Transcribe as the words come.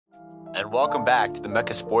and welcome back to the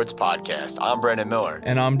Mecca Sports Podcast. I'm Brandon Miller.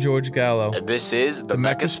 And I'm George Gallo. And this is the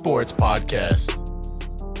Mecca Sports Podcast.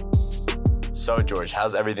 So, George,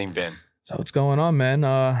 how's everything been? So what's going on, man?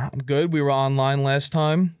 I'm good. We were online last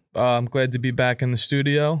time. I'm glad to be back in the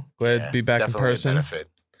studio. Glad to be back in person. A benefit.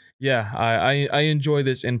 Yeah, I enjoy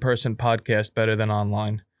this in-person podcast better than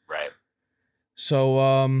online. Right. So,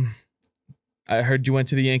 I heard you went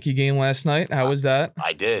to the Yankee game last night. How was that?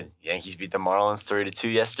 I did. Yankees beat the Marlins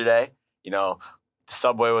 3-2 yesterday. You know, the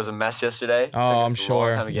subway was a mess yesterday. Oh, I'm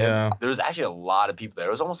sure. Yeah. There was actually a lot of people there.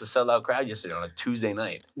 It was almost a sellout crowd yesterday on a Tuesday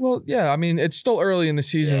night. Well, yeah. I mean, it's still early in the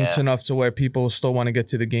season. Yeah. It's enough to where people still want to get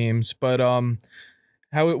to the games. But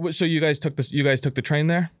so you guys took the train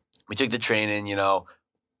there? We took the train in. You know,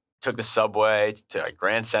 took the subway to like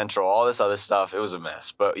Grand Central, all this other stuff. It was a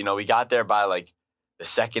mess. But you know, we got there by like the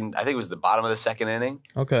second. I think it was the bottom of the second inning.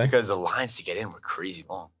 Okay. Because the lines to get in were crazy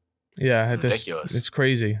long. Yeah, ridiculous. It's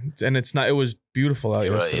crazy, and it's not. It was beautiful out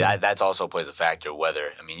yesterday. Yeah, that's also plays a factor.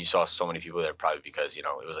 Weather. I mean, you saw so many people there probably because it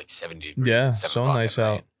was like 70 degrees. Yeah, so nice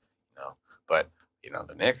out. But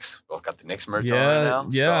the Knicks both got the Knicks merch on right now.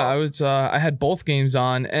 Yeah, so. I had both games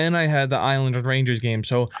on, and I had the Islanders Rangers game.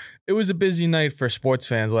 So it was a busy night for sports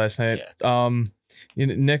fans last night. Yeah.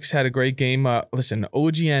 Knicks had a great game. Listen,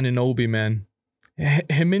 OG Anunoby, man,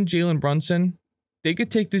 him and Jalen Brunson. They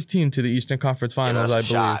could take this team to the Eastern Conference Finals, I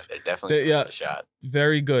believe. They're definitely giving us a shot.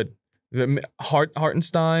 Very good.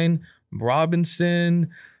 Hartenstein,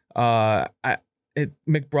 Robinson,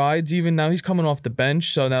 McBride's even now. He's coming off the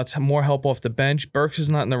bench, so now it's more help off the bench. Burks is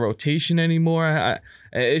not in the rotation anymore.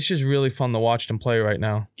 It's just really fun to watch them play right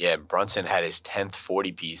now. Yeah, Brunson had his 10th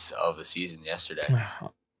 40-piece of the season yesterday.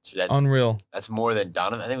 So that's unreal. That's more than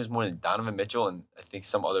Donovan. I think it was more than Donovan Mitchell and I think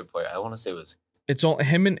some other player. I want to say it was. It's all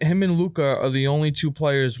him and Luka are the only two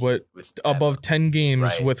players with above 10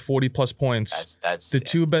 games with 40+ points. That's the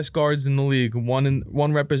two best guards in the league.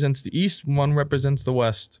 One represents the East, one represents the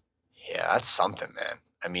West. Yeah, that's something, man.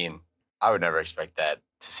 I mean, I would never expect that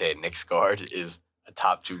to say a Knicks guard is a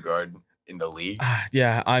top 2 guard in the league.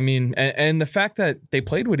 Yeah, I mean, and the fact that they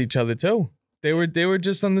played with each other too. They were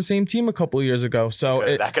just on the same team a couple of years ago. So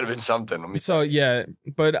that could have been something. Yeah,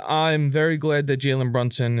 but I'm very glad that Jalen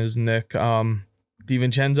Brunson is Nick.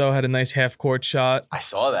 DiVincenzo had a nice half-court shot. I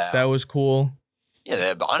saw that. That was cool.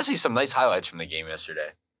 Yeah, honestly, some nice highlights from the game yesterday.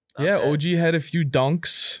 Not bad. OG had a few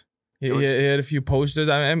dunks. He had a few posters.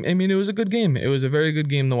 I mean, it was a good game. It was a very good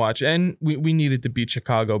game to watch. And we needed to beat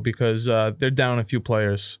Chicago because they're down a few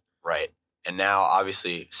players. Right. And now,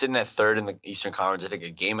 obviously, sitting at third in the Eastern Conference, I think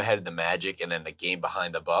a game ahead of the Magic and then the game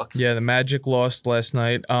behind the Bucks. Yeah, the Magic lost last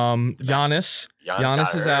night. Giannis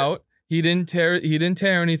is out. He didn't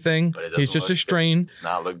tear anything. He's just a strain. Does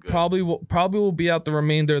not look good. Probably will be out the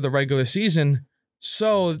remainder of the regular season.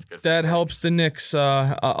 So that helps the Knicks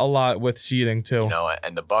a lot with seeding too.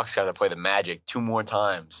 And the Bucks have to play the Magic 2 more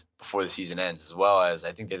times before the season ends, as well as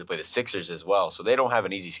I think they have to play the Sixers as well. So they don't have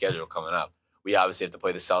an easy schedule coming up. We obviously have to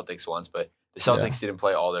play the Celtics once, but the Celtics didn't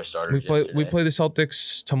play all their starters yesterday. We play the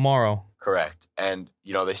Celtics tomorrow. Correct. And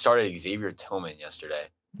they started Xavier Tillman yesterday.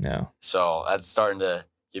 Yeah. So that's starting to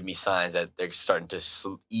give me signs that they're starting to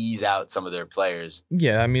ease out some of their players.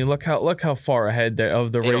 Yeah, I mean, look how far ahead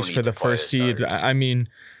of the race for the first seed. I mean,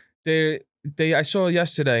 I saw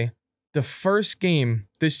yesterday the first game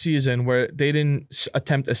this season where they didn't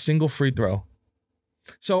attempt a single free throw.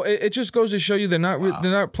 So it just goes to show you they're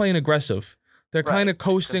not playing aggressive. They're kind of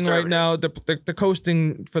coasting right now. They're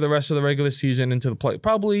coasting for the rest of the regular season into the play,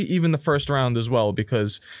 probably even the first round as well,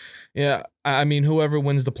 because. Yeah, I mean, whoever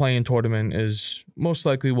wins the play-in tournament is most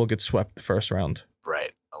likely will get swept the first round.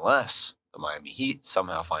 Right, unless the Miami Heat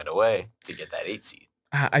somehow find a way to get that 8 seed.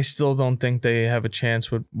 I still don't think they have a chance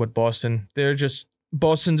with Boston.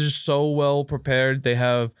 Boston's just so well prepared. They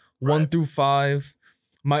have 1 through 5.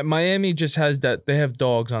 Miami just has that. They have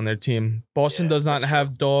dogs on their team. Boston does not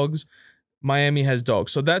have dogs. Miami has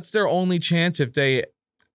dogs. So that's their only chance. If they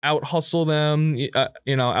out-hustle them,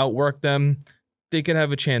 outwork them, they could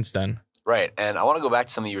have a chance then. Right. And I want to go back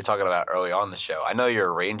to something you were talking about early on in the show. I know you're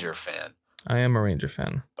a Ranger fan. I am a Ranger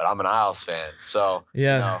fan. But I'm an Isles fan. So,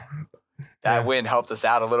 that win helped us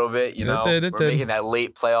out a little bit. It did. Making that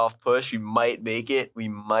late playoff push. We might make it. We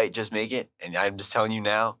might just make it. And I'm just telling you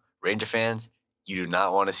now, Ranger fans, you do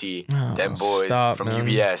not want to see them boys from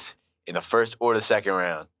UBS in the first or the second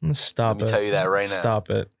round. Let me tell you that right now. Stop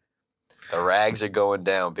it. The Rags are going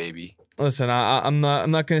down, baby. Listen, I'm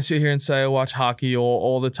not going to sit here and say I watch hockey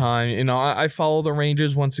all the time. I follow the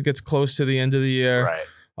Rangers once it gets close to the end of the year.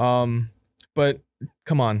 Right. But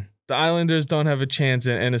come on, the Islanders don't have a chance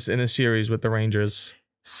in a series with the Rangers.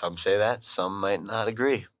 Some say that, some might not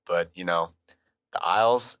agree. But the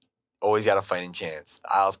Isles, always got a fighting chance.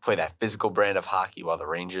 The Isles play that physical brand of hockey while the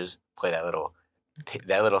Rangers play that little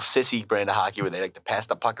sissy brand of hockey where they like to pass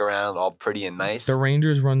the puck around all pretty and nice. The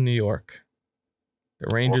Rangers run New York.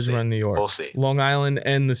 The Rangers run New York. We'll see. Long Island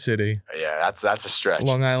and the city. Yeah, that's a stretch.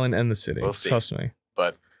 Long Island and the city. We'll see. Trust me.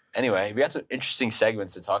 But anyway, we got some interesting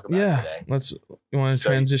segments to talk about today. You want to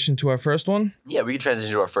transition to our first one? Yeah, we can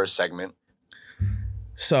transition to our first segment.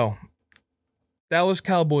 So, Dallas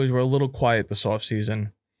Cowboys were a little quiet this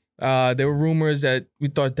offseason. There were rumors that we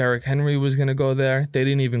thought Derrick Henry was going to go there. They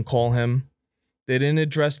didn't even call him. They didn't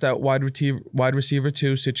address that wide receiver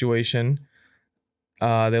 2 situation.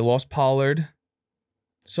 They lost Pollard.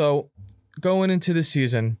 So, going into the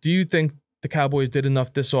season, do you think the Cowboys did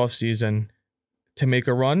enough this offseason to make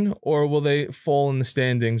a run, or will they fall in the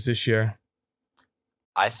standings this year?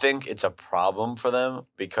 I think it's a problem for them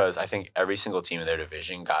because I think every single team in their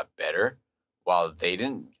division got better while they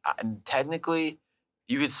didn't. Technically,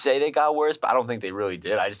 you could say they got worse, but I don't think they really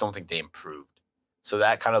did. I just don't think they improved. So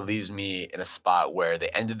that kind of leaves me in a spot where they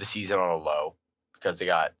ended the season on a low because they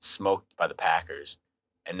got smoked by the Packers.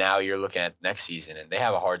 And now you're looking at next season, and they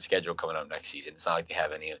have a hard schedule coming up next season. It's not like they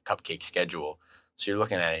have any cupcake schedule. So you're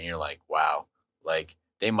looking at it, and you're like, wow, like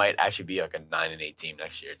they might actually be like a 9-8 team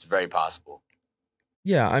next year. It's very possible.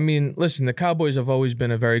 Yeah, I mean, listen, the Cowboys have always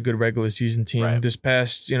been a very good regular season team. Right. This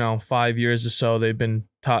past, 5 years or so, they've been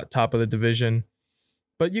top of the division.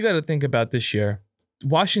 But you got to think about this year.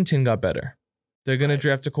 Washington got better. They're going to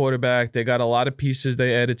draft a quarterback. They got a lot of pieces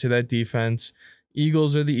they added to that defense.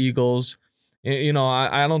 Eagles are the Eagles.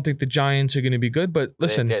 I don't think the Giants are going to be good, but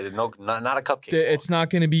listen, not a cupcake. It's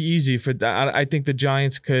not going to be easy for that. I think the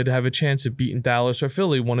Giants could have a chance of beating Dallas or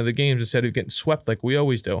Philly one of the games instead of getting swept like we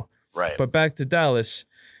always do. Right. But back to Dallas,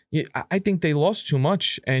 I think they lost too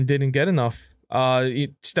much and didn't get enough.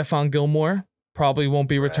 Stephon Gilmore probably won't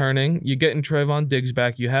be returning. You're getting Trayvon Diggs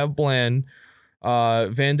back. You have Bland.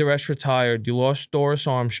 Van Der Esch retired. You lost Doris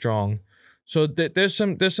Armstrong. So there's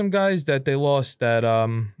some guys that they lost that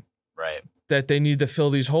that they need to fill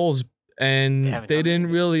these holes, and they didn't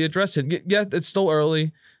really address it. Yeah, it's still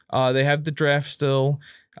early. They have the draft still.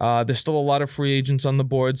 There's still a lot of free agents on the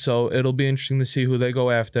board, so it'll be interesting to see who they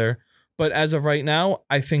go after. But as of right now,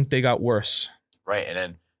 I think they got worse. Right, and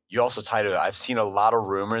then you also tied to it. I've seen a lot of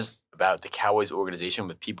rumors about the Cowboys organization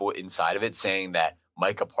with people inside of it saying that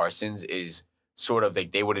Micah Parsons is sort of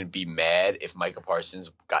like they wouldn't be mad if Micah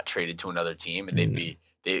Parsons got traded to another team, and they'd be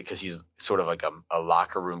because he's sort of like a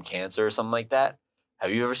locker room cancer or something like that.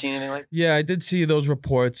 Have you ever seen anything like that? Yeah, I did see those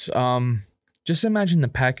reports. Just imagine the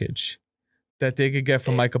package that they could get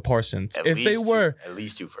from Micah Parsons. At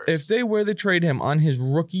least two firsts. If they were to trade him on his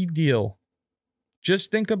rookie deal,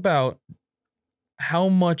 just think about how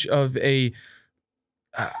much of a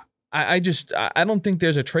I don't think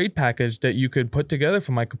there's a trade package that you could put together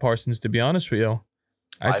for Micah Parsons, to be honest with you.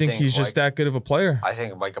 I think he's just that good of a player. I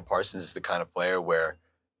think Micah Parsons is the kind of player where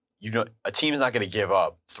a team's not going to give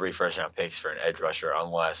up 3 first-round picks for an edge rusher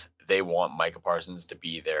unless they want Micah Parsons to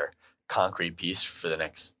be their concrete piece for the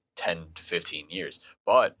next 10 to 15 years.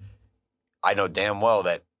 But I know damn well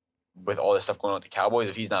that with all this stuff going on with the Cowboys,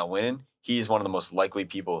 if he's not winning, he is one of the most likely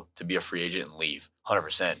people to be a free agent and leave.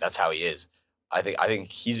 100%. That's how he is. I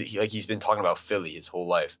think he's been talking about Philly his whole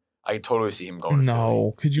life. I could totally see him going to Philly.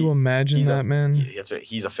 No, could you imagine that, man? That's right.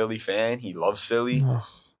 He's a Philly fan. He loves Philly. Ugh.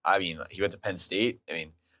 I mean, he went to Penn State. I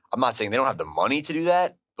mean, I'm not saying they don't have the money to do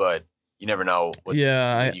that, but you never know what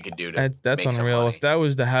you could do to that's make unreal. If that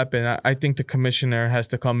was to happen, I think the commissioner has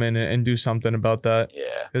to come in and do something about that. Yeah.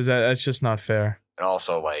 Because that's just not fair. And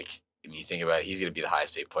also, like, when you think about it, he's going to be the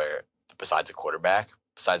highest paid player besides the quarterback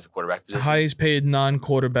position. The highest paid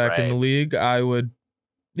non-quarterback in the league, I would,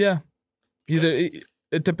 yeah.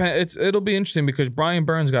 It depends. It'll be interesting because Brian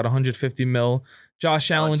Burns got $150 million.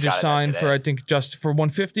 Josh Allen just signed for, I think, just for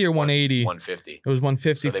 150 or 180. 150. It was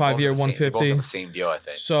 150, so 5-year, 150. They both have the same deal, I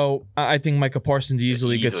think. So I think Micah Parsons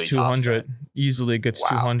easily gets 200. Easily gets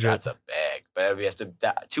 200. That's a bag. But we have to.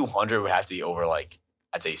 That 200 would have to be over like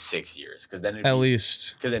I'd say 6 years, because then at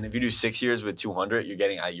least. Because then if you do 6 years with 200, you're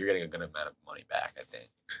getting a good amount of money back, I think.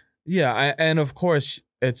 Yeah, and of course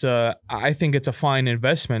I think it's a fine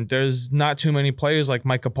investment. There's not too many players like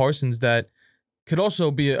Micah Parsons that could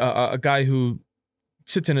also be a guy who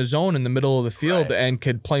sits in a zone in the middle of the field and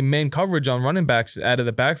could play man coverage on running backs out of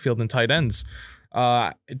the backfield and tight ends.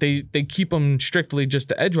 They keep him strictly just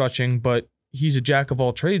to edge rushing, but he's a jack of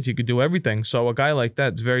all trades. He could do everything. So a guy like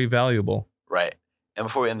that is very valuable. Right. And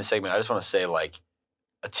before we end the segment, I just want to say, like,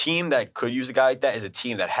 a team that could use a guy like that is a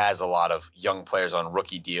team that has a lot of young players on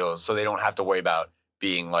rookie deals, so they don't have to worry about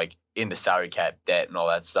being like in the salary cap debt and all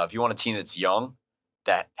that stuff. You want a team that's young,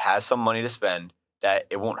 that has some money to spend, that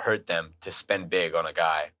it won't hurt them to spend big on a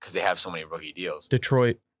guy because they have so many rookie deals.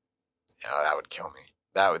 Detroit. Yeah, that would kill me.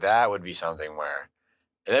 That would be something where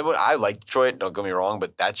I like Detroit, don't get me wrong,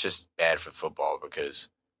 but that's just bad for football because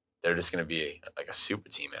they're just going to be like a super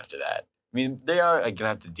team after that. I mean, they are going to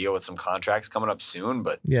have to deal with some contracts coming up soon,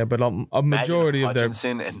 but yeah, but a majority of their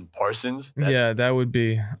Hutchinson and Parsons. That would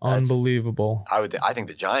be unbelievable. I think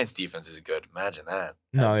the Giants' defense is good. Imagine that.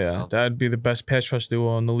 That'd be the best pass rush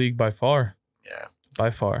duo in the league by far. Yeah,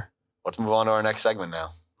 by far. Let's move on to our next segment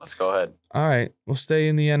now. Let's go ahead. All right, we'll stay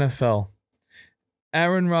in the NFL.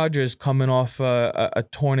 Aaron Rodgers coming off a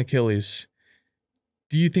torn Achilles.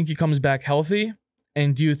 Do you think he comes back healthy?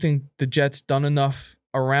 And do you think the Jets done enough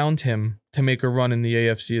around him to make a run in the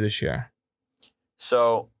AFC this year?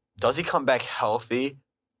 So, does he come back healthy?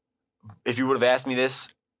 If you would have asked me this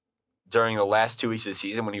during the last 2 weeks of the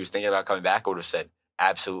season when he was thinking about coming back, I would have said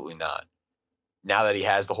absolutely not. Now that he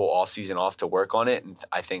has the whole offseason off to work on it and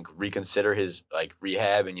I think reconsider his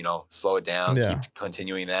rehab and, slow it down, keep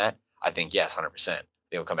continuing that, I think, yes, 100%.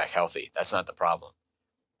 They'll come back healthy. That's not the problem.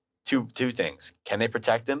 Two things. Can they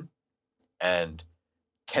protect him? And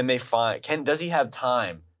does he have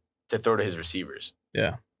time to throw to his receivers?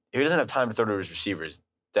 Yeah. If he doesn't have time to throw to his receivers,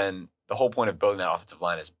 then the whole point of building that offensive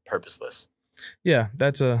line is purposeless. Yeah,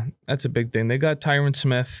 that's a big thing. They got Tyron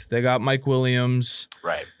Smith. They got Mike Williams.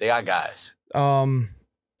 Right. They got guys.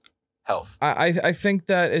 Health. I think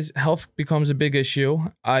that health becomes a big issue.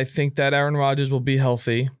 I think that Aaron Rodgers will be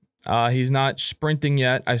healthy. He's not sprinting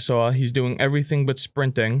yet. I saw he's doing everything but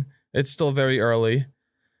sprinting. It's still very early.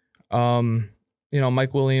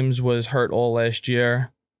 Mike Williams was hurt all last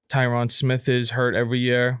year. Tyron Smith is hurt every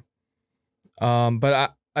year.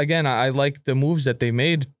 But I like the moves that they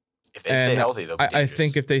made. If they stay healthy, they'll be dangerous. I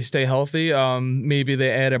think if they stay healthy, maybe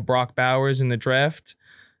they add a Brock Bowers in the draft.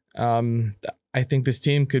 I think this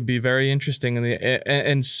team could be very interesting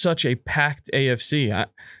in such a packed AFC.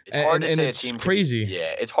 It's hard to say a team crazy.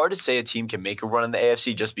 It's hard to say a team can make a run in the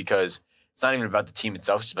AFC just because it's not even about the team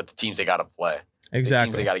itself. It's about the teams they got to play. Exactly. The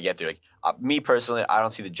teams they got to get through. Me personally, I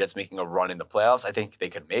don't see the Jets making a run in the playoffs. I think they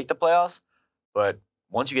could make the playoffs, but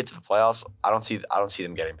once you get to the playoffs, I don't see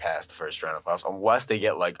them getting past the first round of the playoffs unless they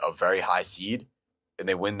get a very high seed and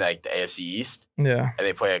they win the AFC East. Yeah. And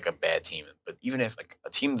they play a bad team. But even if a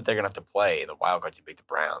team that they're gonna have to play, the wild card team, beat the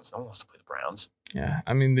Browns. No one wants to play the Browns. Yeah,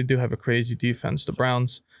 I mean they do have a crazy defense, the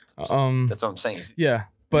Browns. That's what I'm saying. Yeah,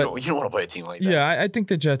 but you don't want to play a team like that. Yeah, I think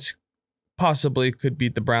the Jets possibly could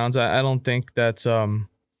beat the Browns. I don't think that's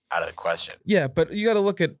out of the question. Yeah, but you got to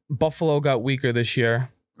look at Buffalo got weaker this year.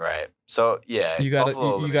 Right. So yeah, you got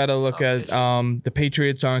to look at the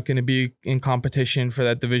Patriots aren't going to be in competition for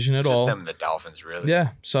that division at all. Just them and the Dolphins, really. Yeah.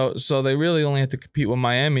 So they really only have to compete with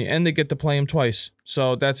Miami, and they get to play them twice.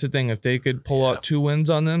 So that's the thing. If they could pull out 2 wins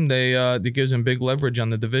on them, it gives them big leverage on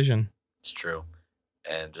the division. It's true,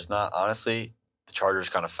 and there's not honestly. The Chargers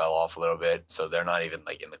kind of fell off a little bit, so they're not even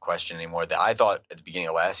in the question anymore. I thought at the beginning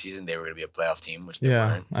of last season they were going to be a playoff team, which they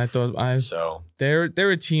weren't. I thought so they're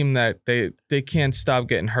a team that they can't stop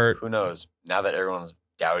getting hurt. Who knows? Now that everyone's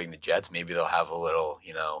doubting the Jets, maybe they'll have a little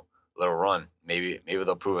run. Maybe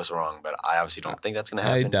they'll prove us wrong, but I obviously don't think that's going to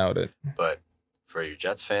happen. I doubt it. But for your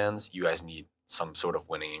Jets fans, you guys need some sort of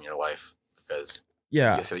winning in your life because you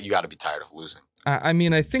got to be tired of losing. I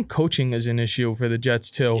mean, I think coaching is an issue for the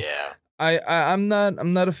Jets too. Yeah. I'm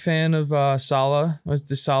not a fan of Salah.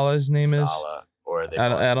 What's Salah's name is? Salah, or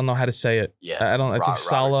I don't know how to say it. Yeah, I think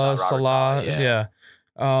Salah. Yeah.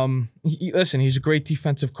 Listen, he's a great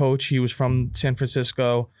defensive coach. He was from San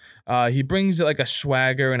Francisco. He brings a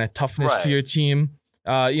swagger and a toughness to your team.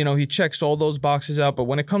 He checks all those boxes out. But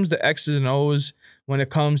when it comes to X's and O's, when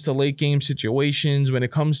it comes to late game situations, when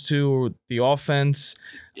it comes to the offense,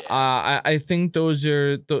 I think those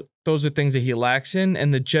are things that he lacks in,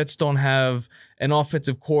 and the Jets don't have an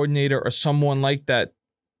offensive coordinator or someone like that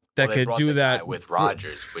could do that with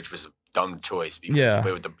Rodgers, which was a dumb choice because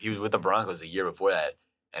he was with the Broncos the year before that,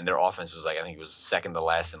 and their offense was I think it was second to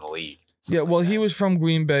last in the league. He was from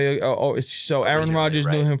Green Bay. So Aaron Rodgers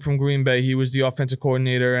knew him from Green Bay. He was the offensive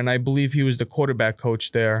coordinator, and I believe he was the quarterback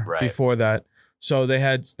coach there before that. So they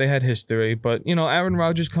had history. But Aaron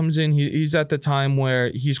Rodgers comes in. He's at the time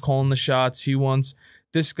where he's calling the shots. He wants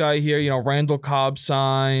this guy here. Randall Cobb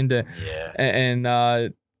signed. And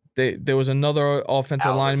there was another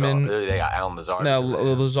offensive lineman. They got Alan Lazard.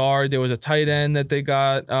 Lazard. There was a tight end that they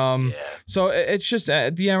got. So it's just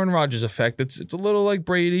the Aaron Rodgers effect. It's a little like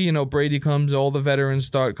Brady. Brady comes, all the veterans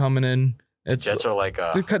start coming in. The Jets are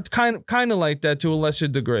kind of like that to a lesser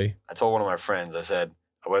degree. I told one of my friends, I said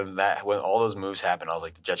when all those moves happened, I was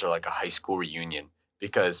like, the Jets are like a high school reunion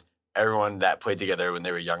because everyone that played together when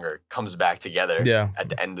they were younger comes back together at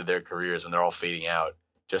the end of their careers when they're all fading out.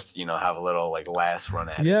 Just have a little last run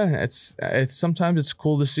at it. Yeah, it's sometimes it's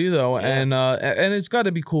cool to see though, and it's got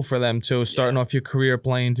to be cool for them too, starting off your career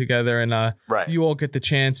playing together, and you all get the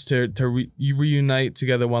chance to reunite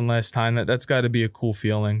together one last time. That's got to be a cool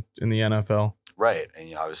feeling in the NFL. Right,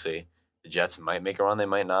 and obviously the Jets might make a run, they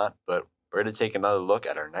might not, but we're going to take another look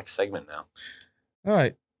at our next segment now. All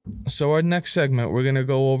right, so our next segment, we're going to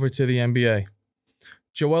go over to the NBA.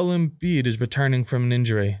 Joel Embiid is returning from an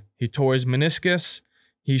injury. He tore his meniscus.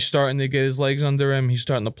 He's starting to get his legs under him. He's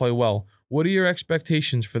starting to play well. What are your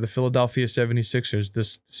expectations for the Philadelphia 76ers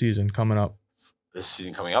this season coming up? This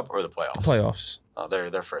season coming up or the playoffs? The playoffs. Oh,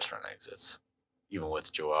 they're first-round exits, even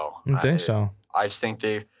with Joel. I think so. I just think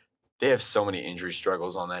they have so many injury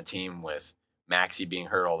struggles on that team with Maxey being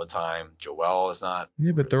hurt all the time. Joel is not.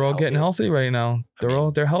 Yeah, but they're all getting healthy right now.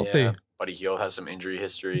 They're healthy. Yeah, Buddy Hield has some injury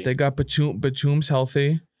history. They got Batum's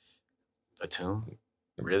healthy. Batum?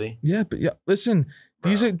 Really? Yeah, but listen.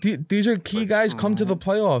 Bro, these are key guys. Come to the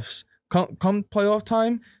playoffs. Come playoff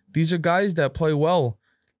time. These are guys that play well.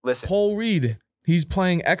 Listen, Paul Reed, he's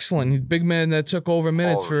playing excellent. He's a big man that took over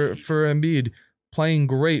minutes for Embiid, playing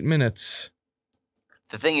great minutes.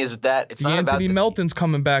 The thing is with that, it's not about Anthony Melton's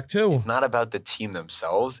coming back too. It's not about the team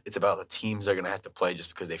themselves. It's about the teams they're gonna have to play just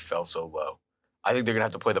because they fell so low. I think they're gonna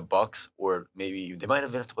have to play the Bucks, or maybe they might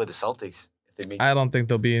even have to play the Celtics. I don't think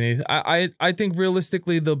they'll be any. I think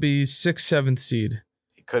realistically they'll be 6th, 7th seed.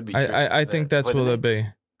 Could be. I think that's what they'll be.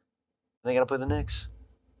 They gotta play the Knicks.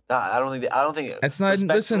 Nah, I don't think. That's not.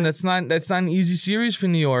 Listen, that's not an easy series for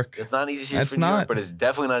New York. It's not an easy series for New York, but it's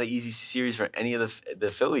definitely not an easy series for any of the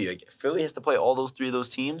Philly. Like, Philly has to play all those 3 of those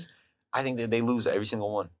teams. I think that they lose every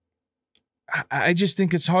single one. I just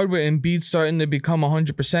think it's hard with Embiid starting to become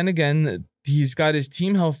 100% again. He's got his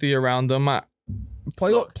team healthy around him.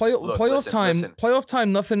 Playoff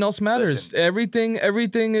time, nothing else matters. Everything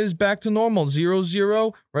is back to normal.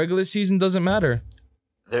 0-0. Regular season doesn't matter.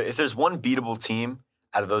 If there's one beatable team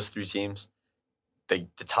out of those 3 teams, the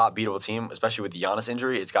top beatable team, especially with the Giannis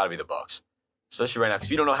injury, it's got to be the Bucks. Especially right now, because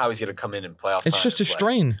we don't know how he's going to come in playoff time. It's just a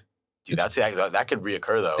strain. Dude, that could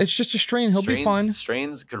reoccur, though. It's just a strain. He'll be fine.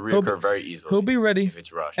 Strains could reoccur very easily. He'll be ready. If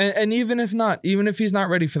it's rushed. And even if he's not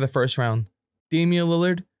ready for the first round, Damian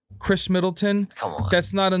Lillard, Chris Middleton. Come on.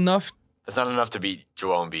 That's not enough. That's not enough to beat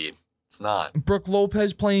Joel Embiid. It's not. Brook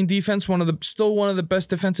Lopez playing defense, still one of the best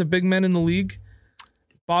defensive big men in the league.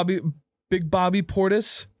 Big Bobby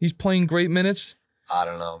Portis, he's playing great minutes. I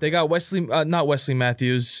don't know. They got not Wesley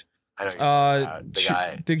Matthews. I know what you're talking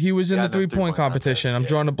about. The guy. He was in the 3-point competition. I'm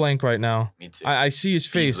drawing a blank right now. Me too. I see his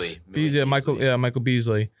face. Michael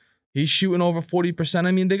Beasley. He's shooting over 40%.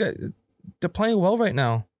 I mean, they're playing well right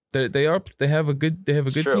now. They have a good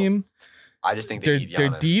team. I just think they're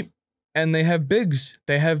deep, and they have bigs.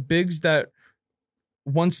 They have bigs that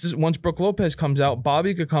once Brook Lopez comes out,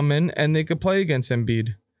 Bobby could come in and they could play against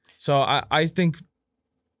Embiid. So I think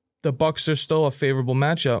the Bucks are still a favorable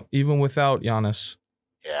matchup even without Giannis.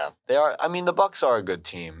 Yeah, they are. I mean, the Bucks are a good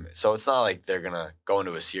team, so it's not like they're gonna go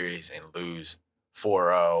into a series and lose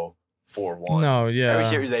 4-0. 4-1. No, yeah. Every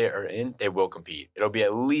series they are in, they will compete. It'll be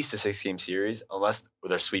at least a 6-game series unless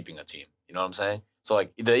they're sweeping a team. You know what I'm saying? So,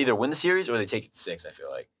 like, they either win the series or they take it to 6, I feel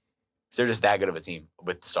like. So they're just that good of a team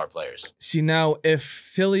with the star players. See, now, if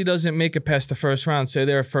Philly doesn't make it past the first round, say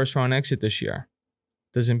they're a first-round exit this year,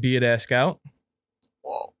 does Embiid ask out?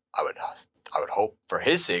 Well, I would hope, for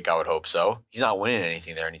his sake, I would hope so. He's not winning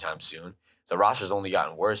anything there anytime soon. The roster's only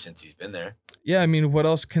gotten worse since he's been there. Yeah, I mean, what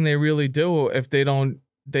else can they really do if they don't?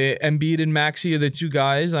 Embiid and Maxey are the 2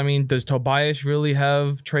 guys. I mean, does Tobias really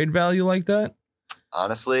have trade value like that?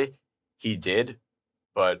 Honestly, he did,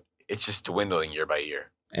 but it's just dwindling year by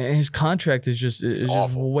year. And his contract is just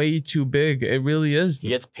way too big. It really is. He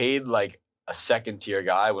gets paid like a 2nd-tier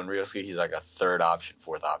guy when realistically he's like a 3rd option,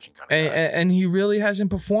 4th option kind of guy. And he really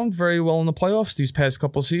hasn't performed very well in the playoffs these past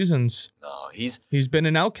couple seasons. No, he's been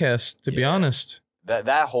an outcast, to be honest.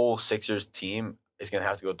 That whole Sixers team is going to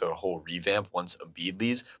have to go through a whole revamp once Embiid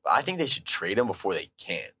leaves. But I think they should trade him before they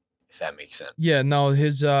can, if that makes sense. Yeah, no,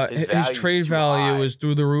 his trade value is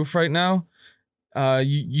through the roof right now.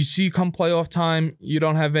 You see come playoff time, you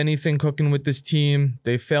don't have anything cooking with this team.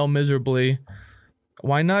 They fail miserably.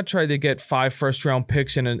 Why not try to get 5 first-round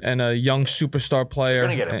picks and a young superstar player? They're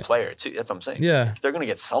going to get a player, too. That's what I'm saying. Yeah. They're going to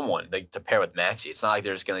get someone to pair with Maxey. It's not like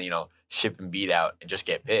they're just going to, ship and beat out and just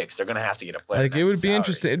get picks. They're going to have to get a player. Like, it would be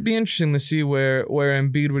interesting. It'd be interesting to see where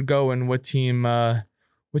Embiid would go and what teams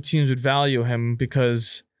would value him,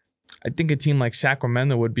 because I think a team like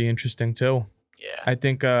Sacramento would be interesting, too. Yeah. I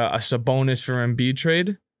think a Sabonis for Embiid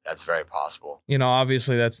trade That's very possible.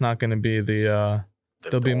 Obviously that's not going to be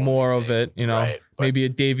there'll be more of it, right, maybe a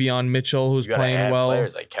Davion Mitchell who's playing well.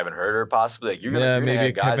 Players like Kevin Huerter possibly. Like you're gonna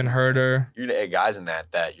add guys Kevin Huerter. You're gonna add guys in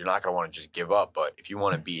that you're not gonna want to just give up, but if you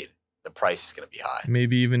want to beat it, the price is gonna be high.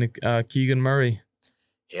 Maybe even Keegan Murray.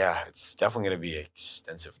 Yeah, it's definitely gonna be an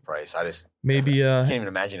extensive price. I can't even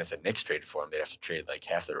imagine if the Knicks traded for him, they'd have to trade like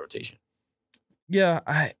half their rotation. Yeah,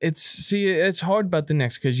 it's hard about the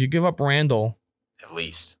Knicks because you give up Randall. At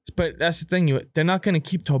least. But that's the thing, they're not gonna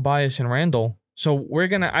keep Tobias and Randall. So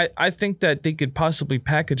I think that they could possibly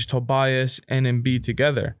package Tobias and Embiid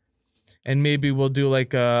together. And maybe we'll do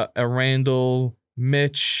like a Randall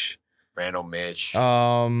Mitch. I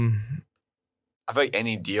feel like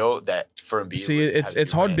any deal that for Embiid. See,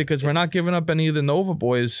 it's hard because we're not giving up any of the Nova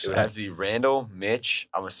boys. It would have to be Randall, Mitch.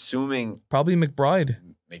 I'm assuming probably McBride.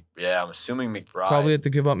 I'm assuming McBride. Probably have to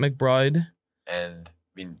give up McBride. And I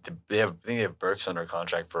mean, I think they have Burks under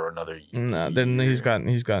contract for another year. No, then he's got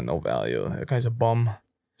no value. That guy's a bum.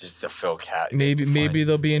 Just the Phil Cat. Maybe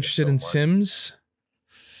they'll be interested in Sims.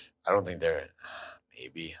 I don't think they're.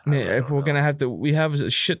 Maybe. If we're gonna have to, we have a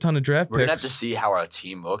shit ton of draft picks. We're gonna have to see how our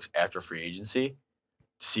team looks after free agency,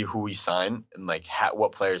 to see who we sign and like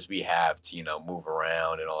what players we have to move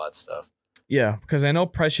around and all that stuff. Yeah, because I know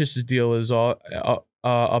Precious's deal is all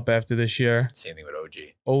up after this year. Same thing with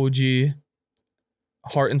OG.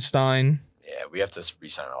 Hartenstein. Yeah, we have to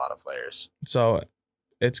re-sign a lot of players. So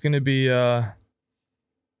it's gonna be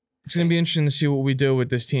interesting to see what we do with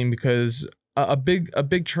this team because a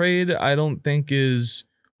big trade I don't think is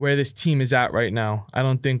where this team is at right now. I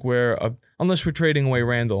don't think unless we're trading away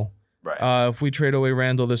Randall. Right. If we trade away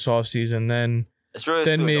Randall this offseason, then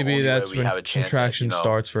maybe that's when contraction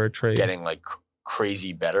starts for a trade. Getting like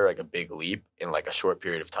crazy better, like a big leap in like a short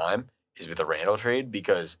period of time is with the Randall trade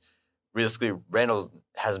because realistically, Randall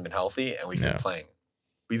hasn't been healthy, and we've been playing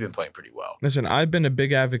pretty well. Listen, I've been a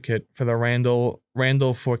big advocate for the Randall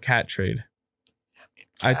for Cat trade.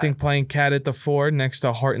 I think playing Cat at the 4 next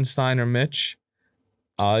to Hartenstein or Mitch,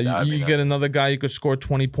 you get another guy who could score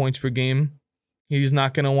 20 points per game. He's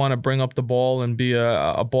not going to want to bring up the ball and be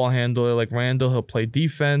a ball handler like Randall. He'll play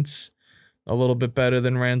defense a little bit better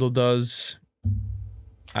than Randall does.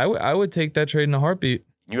 I would take that trade in a heartbeat.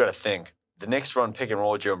 You got to think. The Knicks run pick and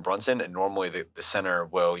roll with Jalen Brunson, and normally the center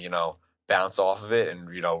will, bounce off of it and,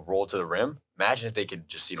 roll to the rim. Imagine if they could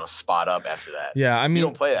just, spot up after that. Yeah, I mean, you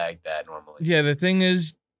don't play like that normally. Yeah, the thing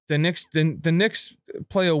is, the Knicks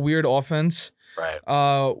play a weird offense. Right.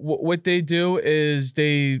 What they do is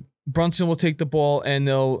Brunson will take the ball and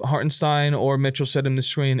Hartenstein or Mitchell set him the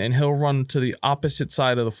screen, and he'll run to the opposite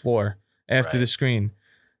side of the floor after the screen.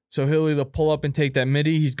 So he'll either pull up and take that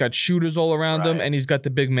midi. He's got shooters all around him, and he's got the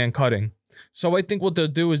big man cutting. So I think what they'll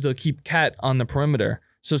do is they'll keep Cat on the perimeter.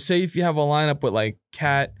 So say if you have a lineup with like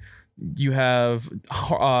Cat, you have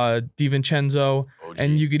DiVincenzo,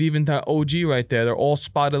 and you could even have OG right there. They're all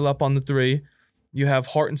spotted up on the 3. You have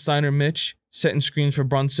Hartenstein or Mitch setting screens for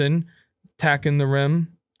Brunson, attacking the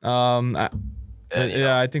rim. I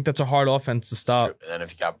think that's a hard offense to stop. And then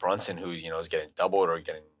if you got Brunson who is getting doubled or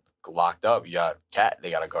getting locked up, you got Cat.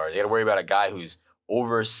 They got to guard. They got to worry about a guy who's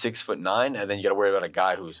over 6'9", and then you got to worry about a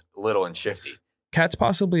guy who's little and shifty. Cat's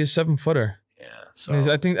possibly a 7-footer. Yeah,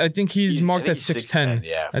 so I think he's marked at 6'10".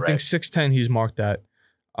 Yeah, I think 6'10" he's marked at.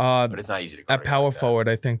 But it's not easy to at power forward.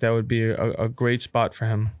 I think that would be a great spot for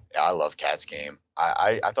him. Yeah, I love Cat's game.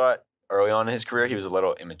 I thought early on in his career he was a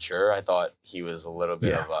little immature. I thought he was a little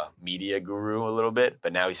bit of a media guru a little bit,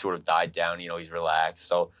 but now he's sort of died down. He's relaxed.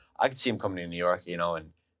 So I could see him coming to New York,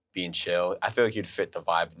 and being chill. I feel like he'd fit the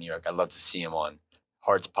vibe in New York. I'd love to see him on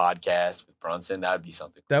Hart's podcast with Brunson. That would be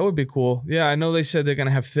something. That would be cool. Yeah, I know they said they're gonna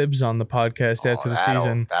have Thibs on the podcast after the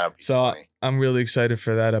season. That'll be funny. I'm really excited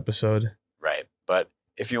for that episode. Right, but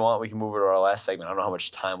if you want, we can move to our last segment. I don't know how much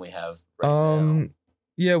time we have right now.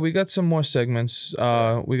 Yeah, we got some more segments.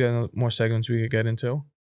 We got more segments we could get into.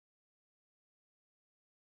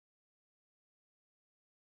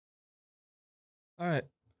 All right.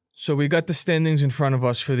 So we got the standings in front of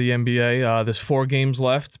us for the NBA. There's 4 games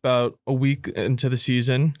left, about a week into the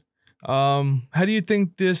season. How do you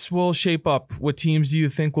think this will shape up? What teams do you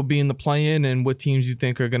think will be in the play-in, and what teams do you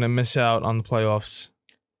think are going to miss out on the playoffs?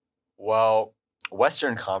 Well,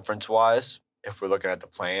 Western Conference-wise, if we're looking at the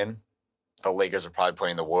play-in, the Lakers are probably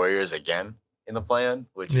playing the Warriors again in the play-in.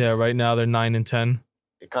 Right now they're 9-10.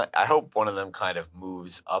 I hope one of them kind of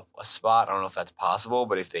moves up a spot. I don't know if that's possible,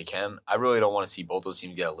 but if they can, I really don't want to see both those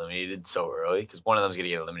teams get eliminated so early because one of them's going to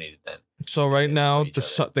get eliminated then. So right now,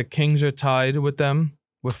 the Kings are tied with them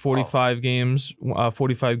with 45 games,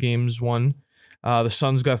 45 games won. The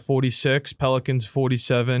Suns got 46, Pelicans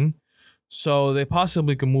 47. So they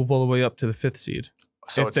possibly could move all the way up to the 5th seed.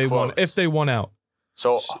 So if they won out.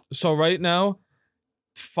 So right now,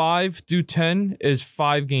 5 through 10 is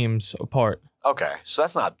 5 games apart. Okay, so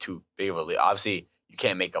that's not too big of a lead. Obviously, you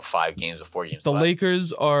can't make up 5 games with 4 games The left.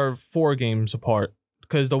 Lakers are 4 games apart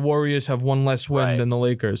because the Warriors have 1 less win than the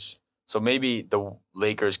Lakers. So maybe the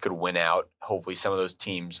Lakers could win out. Hopefully, some of those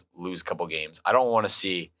teams lose a couple games. I don't want to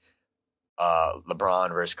see LeBron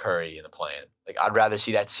versus Curry in the play-in. Like, I'd rather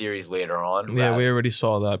see that series later on. Yeah, we already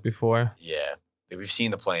saw that before. Yeah, we've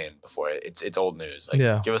seen the play-in before. It's old news.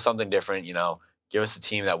 Like, give us something different. Give us a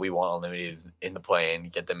team that we want eliminated in the play-in.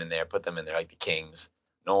 Get them in there. Put them in there like the Kings.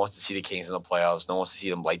 No one wants to see the Kings in the playoffs. No one wants to see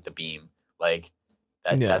them light the beam. Like,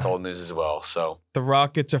 that's old news as well. So the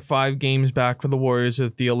Rockets are 5 games back for the Warriors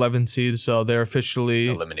at the 11th seed, so they're officially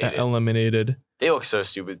eliminated. They look so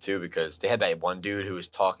stupid too because they had that one dude who was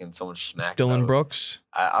talking so much smack. Dylan Brooks.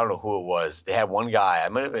 I don't know who it was. They had one guy.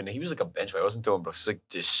 He was like a bench player. It wasn't Dylan Brooks. It was like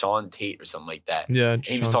Deshaun Tate or something like that. Yeah, and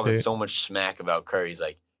he was talking so much smack about Curry. He's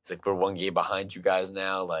like, we're 1 game behind you guys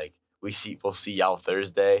now. Like we'll see y'all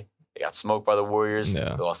Thursday. They got smoked by the Warriors.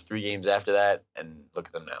 Yeah. They lost 3 games after that, and look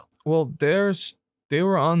at them now. Well, they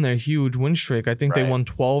were on their huge win streak. I think they won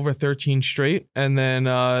 12 or 13 straight, and then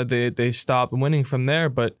they stopped winning from there.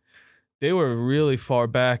 But they were really far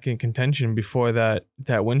back in contention before that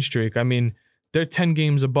win streak. I mean, they're 10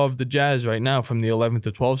 games above the Jazz right now from the 11th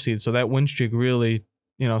to 12th seed. So that win streak really,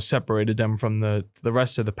 separated them from the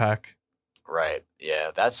rest of the pack. Right.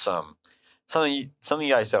 Yeah, that's something you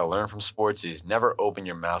guys gotta learn from sports is never open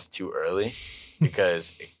your mouth too early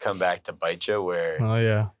because it can come back to bite you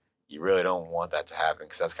where you really don't want that to happen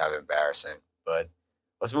because that's kind of embarrassing. But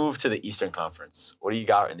let's move to the Eastern Conference. What do you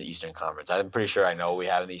got in the Eastern Conference? I'm pretty sure I know what we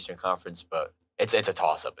have in the Eastern Conference, but it's a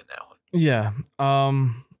toss-up in that one. Yeah.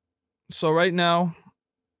 So right now,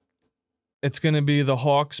 it's going to be the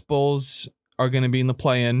Hawks. Bulls are going to be in the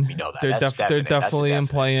play-in. We know that. They're definitely in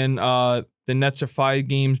play-in. The Nets are 5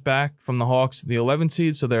 games back from the Hawks, the 11th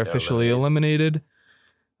seed, so they're officially eliminated.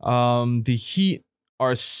 The Heat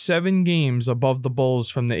are 7 games above the Bulls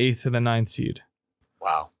from the 8th to the 9th seed.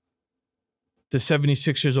 Wow. The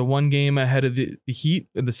 76ers are 1 game ahead of the Heat,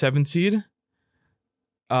 the 7th seed.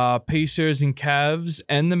 Pacers and Cavs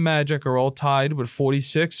and the Magic are all tied with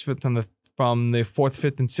 46 from the 4th,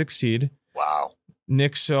 5th, and 6th seed. Wow.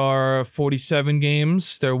 Knicks are 47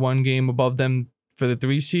 games. They're 1 game above them for the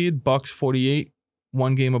 3 seed. Bucks 48,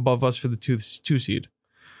 1 game above us for the 2 seed.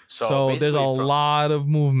 So there's a lot of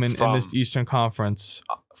movement in this Eastern Conference.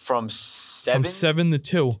 From 7 to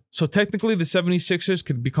 2. So technically the 76ers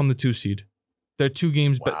could become the 2 seed. They're 2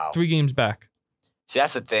 games, 3 games back. See,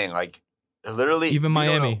 that's the thing. Like, literally, even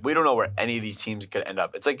Miami. We don't know where any of these teams could end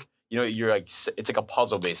up. It's like, it's like a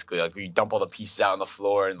puzzle basically. Like you dump all the pieces out on the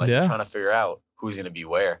floor and you're trying to figure out who's gonna be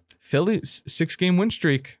where. Philly's 6-game win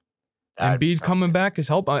streak. Embiid coming back is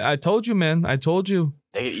help. I told you, man. I told you.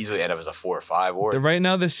 They could easily end up as a 4 or 5. Or right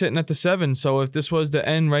now they're sitting at the 7. So if this was the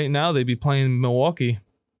end right now, they'd be playing Milwaukee.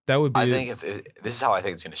 That would be. I think this is how I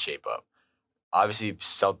think it's gonna shape up. Obviously,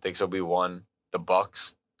 Celtics will be 1. The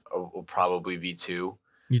Bucks will probably be 2.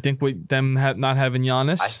 You think with them not having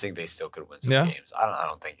Giannis? I think they still could win some games. I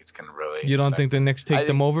don't think it's gonna really. You don't think the Knicks take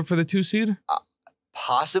them over for the 2 seed?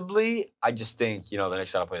 Possibly. I just think the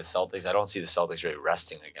Knicks gotta play the Celtics. I don't see the Celtics really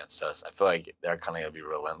resting against us. I feel like they're kind of gonna be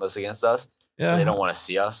relentless against us. Yeah, they don't want to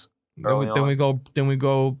see us. Then we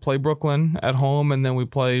go play Brooklyn at home, and then we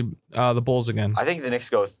play the Bulls again. I think the Knicks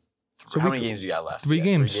go. How many games we got left? 3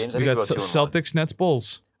 games. We got Celtics, Nets,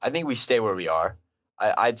 Bulls. I think we stay where we are.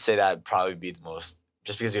 I'd say that would probably be the most.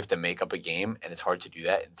 Just because we have to make up a game, and it's hard to do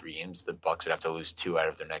that in 3 games. The Bucks would have to lose 2 out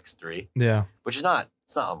of their next 3. Yeah, which is not.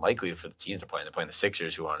 It's not unlikely for the teams they're playing. They're playing the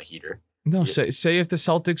Sixers, who are on a heater. No, say if the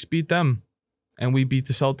Celtics beat them, and we beat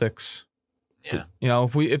the Celtics. Yeah.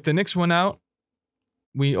 If the Knicks went out,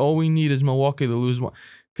 all we need is Milwaukee to lose 1.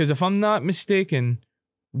 Because if I'm not mistaken,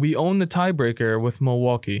 we own the tiebreaker with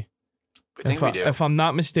Milwaukee. I think we do. If I'm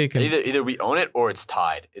not mistaken, either we own it or it's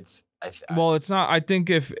tied. It's it's not. I think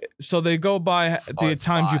they go by the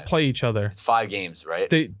times 5. You play each other. It's 5 games, right?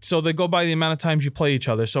 They go by the amount of times you play each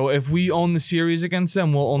other. So if we own the series against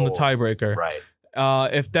them, we'll own the tiebreaker. Right.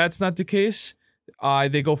 If that's not the case,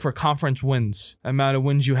 they go for conference wins. Amount of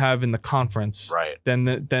wins you have in the conference. Right.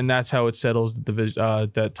 Then that's how it settles the division,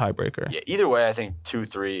 that tiebreaker. Yeah. Either way, I think 2,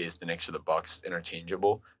 3 is the Knicks or the Bucks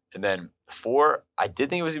interchangeable. And then 4, I did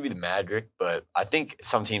think it was going to be the Magic, but I think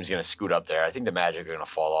some team's going to scoot up there. I think the Magic are going to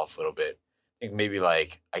fall off a little bit. I think maybe I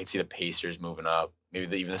can see the Pacers moving up,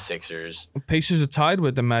 maybe even the Sixers. Pacers are tied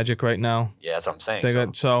with the Magic right now. Yeah, that's what I'm saying.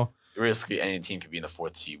 Realistically, any team could be in the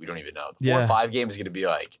 4th seed. We don't even know. The 4 or 5 game is going to be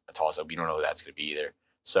like a toss-up. We don't know who that's going to be either.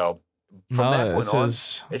 So from that point on,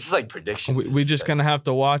 it's just like predictions. We just gonna have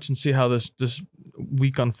to watch and see how this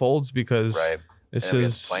week unfolds because this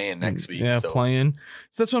is playing next week. Yeah, playing.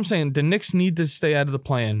 So that's what I'm saying. The Knicks need to stay out of the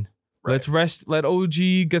play-in. Right. Let's rest. Let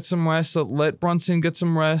OG get some rest. Let Brunson get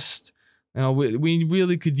some rest. You know, we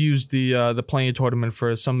really could use the play-in tournament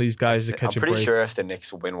for some of these guys to catch a break. I'm pretty sure if the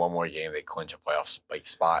Knicks win one more game, they clinch a playoff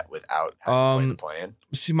spot without having to play the play-in.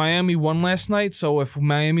 See, Miami won last night, so if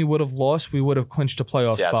Miami would have lost, we would have clinched a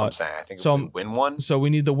playoff spot. That's what I'm saying. I think if we win one. So we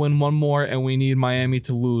need to win one more, and we need Miami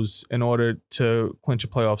to lose in order to clinch a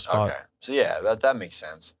playoff spot. Okay. So yeah, that makes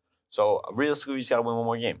sense. So realistically, we just got to win one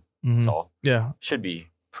more game. That's all. Yeah. Should be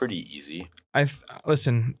pretty easy.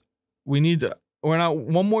 Listen,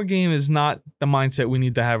 one more game is not the mindset we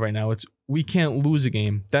need to have right now. We can't lose a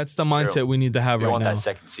game. That's the mindset we need to have right now. We want that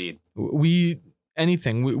second seed. We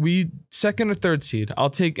second or third seed. I'll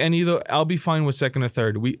take any of the. I'll be fine with second or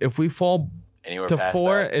third. If we fall anywhere to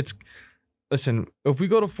 4, listen. If we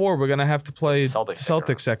go to 4, we're gonna have to play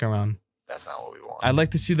Celtics second round. That's not what we want. I'd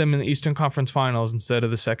like to see them in the Eastern Conference Finals instead of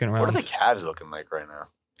the second round. What are the Cavs looking like right now?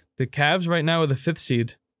 The Cavs right now are the 5th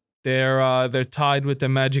seed. They're tied with the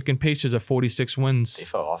Magic and Pacers at 46 wins. They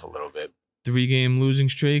fell off a little bit. 3-game losing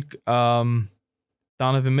streak.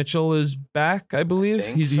 Donovan Mitchell is back, I believe.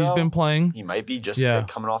 He's been playing. He might be just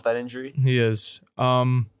coming off that injury. He is.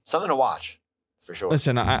 Something to watch, for sure.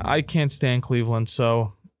 Listen, I can't stand Cleveland,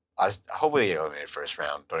 so hopefully they get eliminated first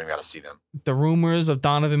round. Don't even got to see them. The rumors of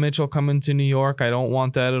Donovan Mitchell coming to New York, I don't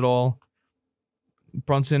want that at all.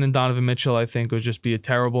 Brunson and Donovan Mitchell, I think, would just be a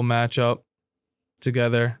terrible matchup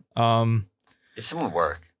together. If someone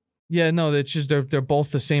work. Yeah, no, it's just they're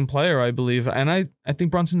both the same player, I believe, and I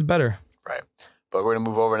think Brunson's better. Right, but we're gonna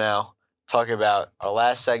move over now, talk about our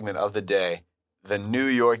last segment of the day, the New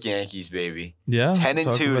York Yankees, baby. Yeah,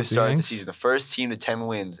 10-2 to start the season, the first team to 10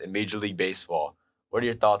 wins in Major League Baseball. What are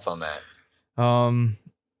your thoughts on that?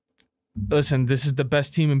 Listen, this is the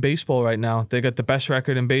best team in baseball right now. They got the best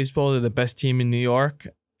record in baseball. They're the best team in New York.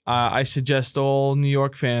 I suggest all New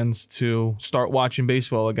York fans to start watching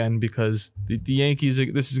baseball again because the Yankees,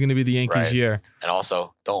 this is going to be the Yankees' year. And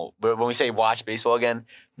also, when we say watch baseball again,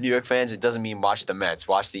 New York fans, it doesn't mean watch the Mets.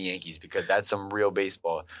 Watch the Yankees because that's some real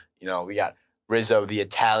baseball. You know, we got Rizzo, the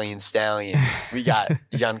Italian stallion. We got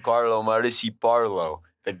Giancarlo Marisi-Parlo,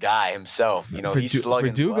 the guy himself. You know, he's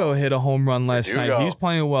slugging Verdugo hit a home run last night. He's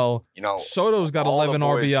playing well. You know, Soto's got 11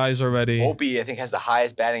 RBIs already. Volpe, I think, has the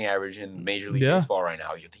highest batting average in Major League Baseball right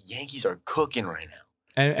now. The Yankees are cooking right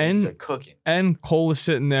now. And Cole is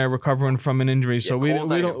sitting there recovering from an injury. So we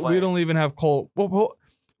don't even have Cole. Well,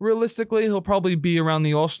 realistically, he'll probably be around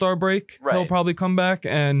the All-Star break. Right. He'll probably come back,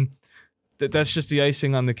 and that's just the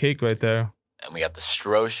icing on the cake right there. And we got the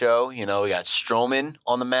Stroh show. You know, we got Stroman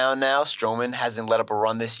on the mound now. Stroman hasn't let up a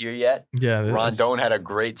run this year yet. Yeah, Rondon had a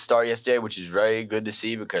great start yesterday, which is very good to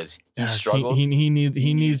see because he struggled. He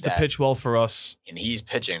needs to pitch well for us. And he's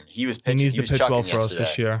pitching. He was pitching. He needs to pitch well for us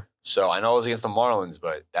this year. So I know it was against the Marlins,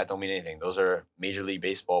 but that don't mean anything. Those are Major League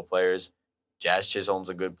Baseball players. Jazz Chisholm's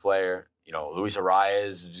a good player. You know, Luis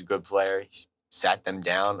Arias is a good player. He sat them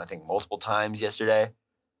down, I think, multiple times yesterday.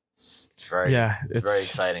 It's very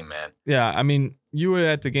exciting, man. Yeah, I mean, you were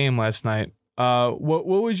at the game last night. What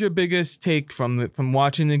was your biggest take from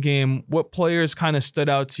watching the game? What players kind of stood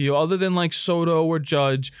out to you, other than like Soto or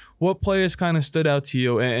Judge? What players kind of stood out to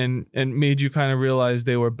you and made you kind of realize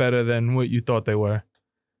they were better than what you thought they were?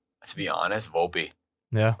 To be honest, Volpe.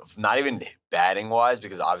 Yeah. Not even batting wise,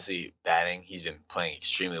 because obviously batting he's been playing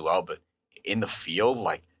extremely well, but in the field,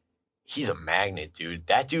 like. He's a magnet, dude.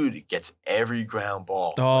 That dude gets every ground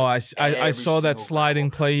ball. Oh, I saw that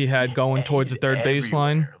sliding play he had going towards the third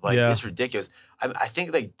baseline. Like, it's ridiculous. I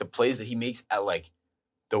think like the plays that he makes at like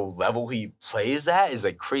the level he plays at is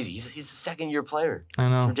like crazy. He's a second-year player. I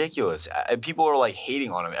know. It's ridiculous. People are like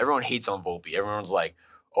hating on him. Everyone hates on Volpe. Everyone's like,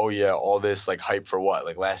 oh yeah, all this like hype for what?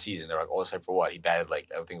 Like last season, they're like, all this hype for what? He batted like,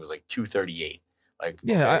 I think it was like 238. Like,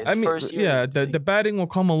 yeah, okay, I mean, the batting will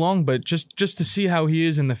come along, but just to see how he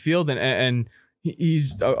is in the field and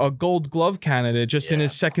he's a Gold Glove candidate just in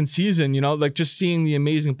his second season, you know, like just seeing the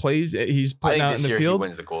amazing plays he's putting out in the field. I think this year he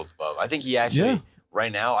wins the Gold Glove. I think he actually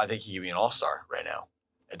right now. I think he could be an All-Star right now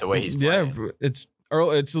at the way he's playing. Yeah, it's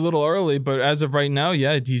early. It's a little early, but as of right now,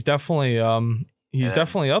 he's definitely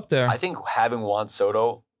definitely up there. I think having Juan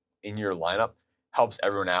Soto in your lineup helps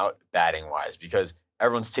everyone out batting wise because.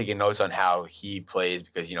 Everyone's taking notes on how he plays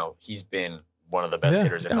because, you know, he's been one of the best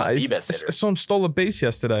hitters and the best hitter. I saw him stole a base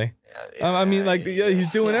yesterday. I mean, like,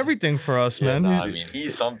 he's doing everything for us, man. No, I mean,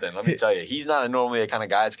 he's something. Let me tell you. He's not normally the kind of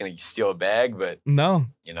guy that's going to steal a bag, but, you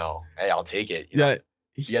know, hey, I'll take it. You know?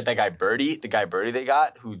 You got that guy Birdie, the guy Birdie they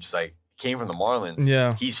got who just, like, came from the Marlins.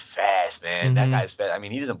 Yeah. He's fast. fast, man. That guy's fast. I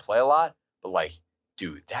mean, he doesn't play a lot, but like,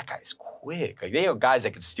 dude, that guy's quick. Like, they have guys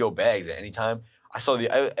that can steal bags at any time. I saw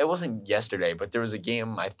it wasn't yesterday, but there was a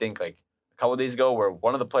game, I think, like a couple of days ago where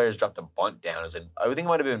one of the players dropped a bunt down. I think it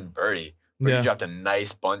might have been Birdie. But he dropped a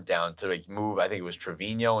nice bunt down to like move. I think it was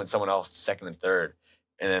Trevino and someone else second and third,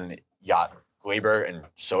 and then you got Glaber and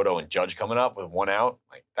Soto and Judge coming up with one out.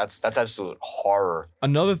 Like that's absolute horror.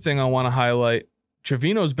 Another thing I want to highlight: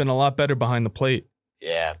 Trevino's been a lot better behind the plate.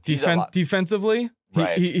 Yeah, defensively.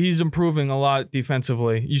 Right. He's improving a lot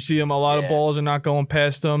defensively. You see him, a lot of balls are not going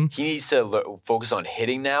past him. He needs to focus on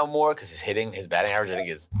hitting now more because his batting average, I think,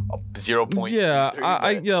 is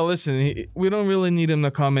 0.3. Yeah, listen, we don't really need him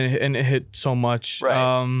to come and hit so much.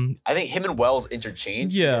 Right. I think him and Wells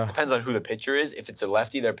interchange. Yeah. It depends on who the pitcher is. If it's a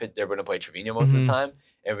lefty, they're going to play Trevino most of the time.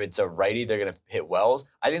 If it's a righty, they're going to hit Wells.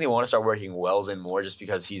 I think they want to start working Wells in more just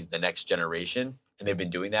because he's the next generation. And they've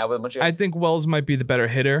been doing that with a bunch of guys. I think Wells might be the better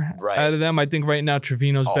hitter out of them. I think right now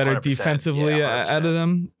Trevino's better defensively out of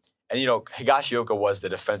them. And, Higashioka was the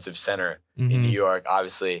defensive center in New York,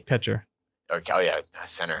 obviously. Catcher.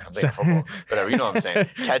 Center. I'm thinking football. Whatever, you know what I'm saying.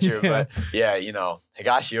 Catcher. But,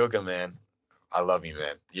 Higashioka, man, I love you,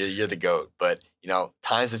 man. You're the GOAT. But,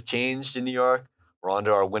 times have changed in New York. We're on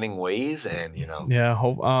to our winning ways, and, Yeah,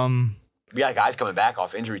 hope. We got guys coming back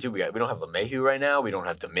off injury, too. We don't have LeMahieu right now. We don't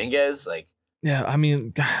have Dominguez. Yeah, I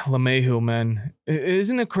mean, LeMahieu, man.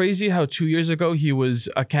 Isn't it crazy how 2 years ago he was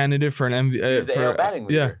a candidate for an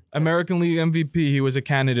MVP? American League MVP. He was a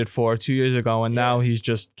candidate for 2 years ago, and now he's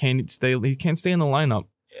just can't stay. He can't stay in the lineup.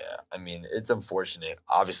 Yeah, I mean, it's unfortunate.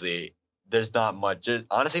 Obviously, there's not much.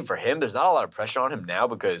 Honestly, for him, there's not a lot of pressure on him now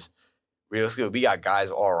because realistically, we got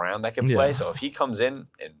guys all around that can play. Yeah. So if he comes in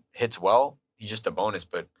and hits well, he's just a bonus.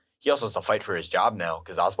 But he also has to fight for his job now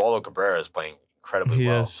because Oswaldo Cabrera is playing incredibly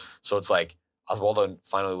well. So it's like. Oswaldo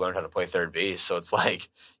finally learned how to play third base. So it's like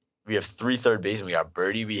we have 3 third basemen. We got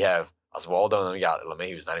Birdie, we have Oswaldo, and then we got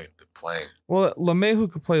LeMahieu who's not even been playing. Well, LeMahieu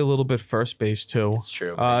could play a little bit first base too. It's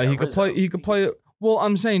true. He could play. Well,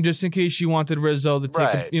 I'm saying just in case you wanted Rizzo to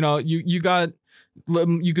take, you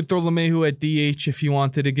could throw LeMahieu at DH if you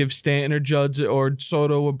wanted to give Stanton or Judge or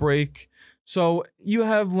Soto a break. So you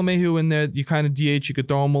have LeMahieu in there. You kind of DH. You could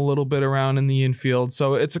throw him a little bit around in the infield.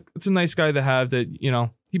 So it's a nice guy to have that,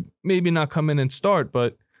 he maybe not come in and start,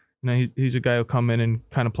 but he's a guy who'll come in and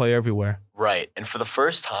kind of play everywhere. Right. And for the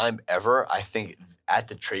first time ever, I think at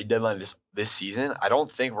the trade deadline this season, I don't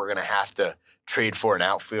think we're gonna have to trade for an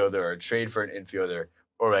outfielder or trade for an infielder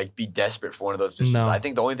or be desperate for one of those positions. No. I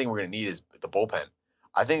think the only thing we're gonna need is the bullpen.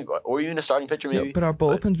 I think, or even a starting pitcher maybe. Yeah, but our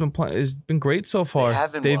bullpen's been great so far.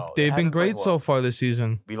 They've been great so far this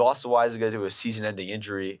season. We lost Weisiger to a season-ending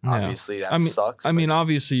injury. Yeah. Obviously, that sucks. I mean,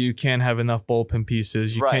 obviously, you can't have enough bullpen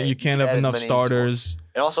pieces. You can't have enough starters.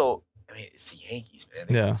 And also, it's the Yankees, man.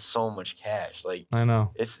 They got so much cash. I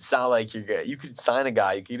know. It's not like you could sign a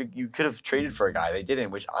guy. You could have traded for a guy. They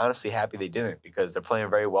didn't, which honestly happy they didn't because they're playing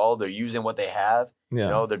very well. They're using what they have.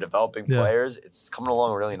 Yeah. They're developing players. It's coming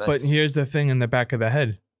along really nice. But here's the thing in the back of the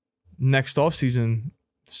head. Next offseason,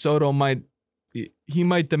 Soto might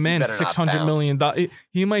demand $600 million.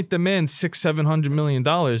 He might demand $700 million,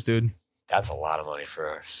 dude. That's a lot of money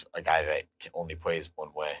for a guy that only plays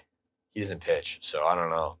one way. He doesn't pitch, so I don't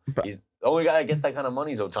know. He's the only guy that gets that kind of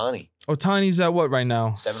money is Ohtani. Ohtani's at what right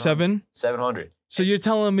now? 700. So you're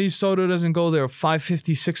telling me Soto doesn't go there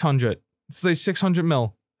 550, 600? It's like 600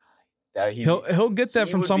 mil. He'll get that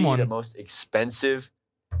from someone. Be the most expensive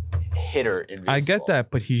hitter in baseball. I get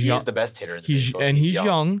that, but he's young. He's the best hitter in baseball. And he's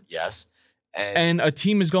young. Yes. And a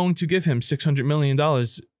team is going to give him $600 million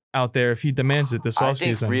out there if he demands it this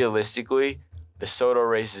offseason. I think realistically, the Soto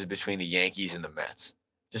race is between the Yankees and the Mets.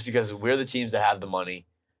 Just because we're the teams that have the money.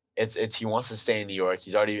 It's he wants to stay in New York.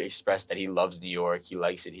 He's already expressed that he loves New York. He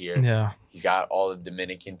likes it here. Yeah. He's got all the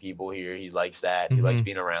Dominican people here. He likes that. He likes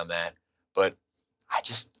being around that. But I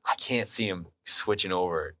can't see him switching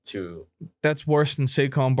over to. That's worse than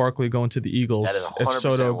Saquon Barkley going to the Eagles. That is 100% if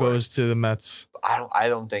Soto goes to the Mets. I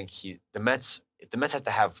don't think the Mets have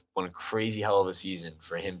to have one crazy hell of a season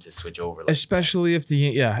for him to switch over. Especially if the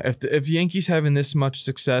Yankees having this much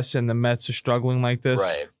success and the Mets are struggling like this.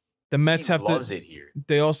 Right. The Mets loves it here.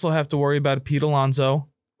 They also have to worry about Pete Alonso.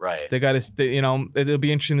 Right. They got to. It'll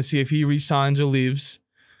be interesting to see if he resigns or leaves.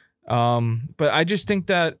 But I just think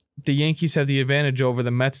that the Yankees have the advantage over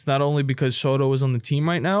the Mets, not only because Soto is on the team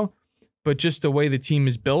right now, but just the way the team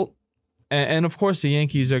is built. And of course, the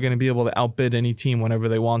Yankees are going to be able to outbid any team whenever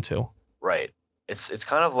they want to. Right. It's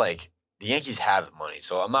kind of like the Yankees have the money,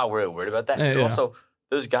 so I'm not really worried about that. Also,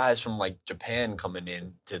 there's guys from like Japan coming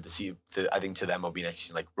in to the MLB next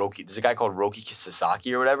season. Like Roki, there's a guy called Roki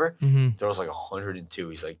Sasaki or whatever. Throws like 102.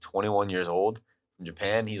 He's like 21 years old from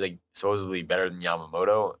Japan. He's like supposedly better than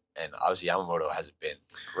Yamamoto, and obviously Yamamoto hasn't been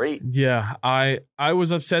great. Yeah, I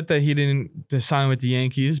was upset that he didn't sign with the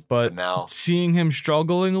Yankees, but now seeing him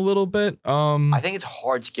struggling a little bit, I think it's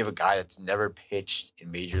hard to give a guy that's never pitched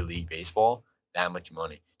in Major League Baseball that much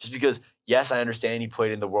money. Just because, yes, I understand he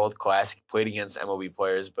played in the World Classic, played against MLB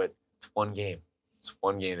players, but it's one game. It's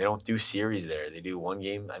one game. They don't do series there. They do one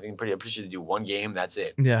game. I'm pretty sure they do one game. That's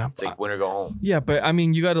it. Yeah. It's like win or go home. Yeah, but I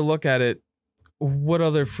mean, you got to look at it. What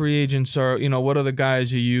other free agents what other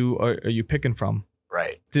guys are you picking from?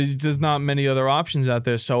 Right. There's not many other options out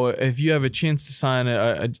there. So if you have a chance to sign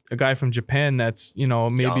a guy from Japan that's,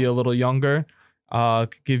 maybe a little younger,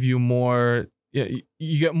 could give you more, you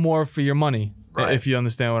get more for your money. Right. If you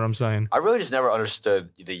understand what I'm saying. I really just never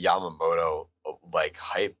understood the Yamamoto like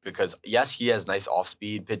hype because yes, he has nice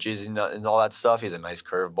off-speed pitches and all that stuff. He has a nice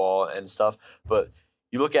curveball and stuff. But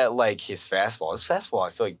you look at like his fastball. His fastball,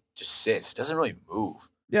 I feel like just sits. It doesn't really move.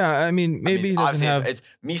 Yeah, I mean, he doesn't have. It's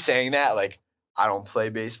me saying that. Like I don't play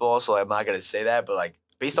baseball, so I'm not gonna say that. But like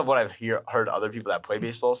based on what I've heard other people that play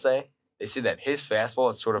baseball say, they say that his fastball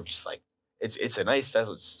is sort of just like it's a nice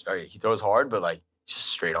fastball. It's he throws hard, but like just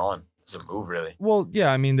straight on. Doesn't move really. Well,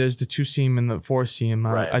 yeah, I mean, there's the 2-seam and the 4-seam.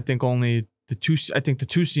 Right. I think only the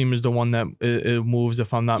 2-seam is the one that it moves,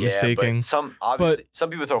 if I'm not mistaken. But some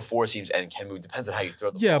people throw 4-seams and can move. Depends on how you throw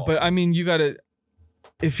the ball. Yeah, but I mean, you gotta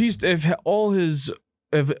if all his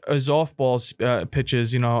off balls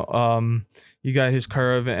pitches, you got his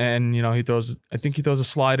curve and he throws. I think he throws a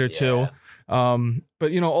slider too.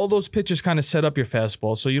 But all those pitches kind of set up your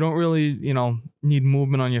fastball, so you don't really need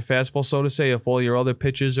movement on your fastball, so to say. If all your other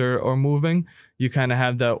pitches are moving, you kind of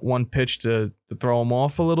have that one pitch to throw them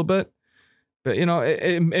off a little bit. But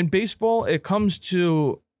in baseball, it comes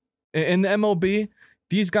to in the MLB,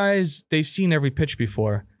 these guys, they've seen every pitch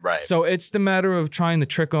before, right? So it's the matter of trying to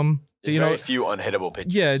trick them. There's very few unhittable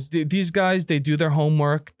pitches. Yeah, these guys, they do their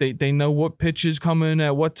homework. They know what pitches come in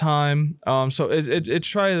at what time. So it's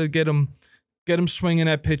trying to get them swinging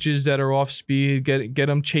at pitches that are off speed. Get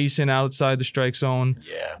them chasing outside the strike zone.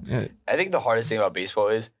 Yeah, I think the hardest thing about baseball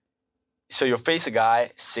is, so you'll face a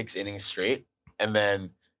guy 6 innings straight, and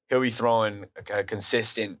then he'll be throwing a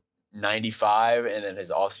consistent 95, and then his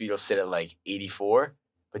off speed will sit at like 84.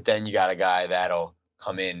 But then you got a guy that'll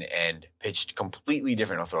come in and pitch completely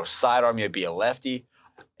different. He'll throw a sidearm. He'll be a lefty.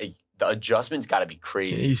 The adjustment's got to be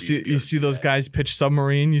crazy. You see those guys pitch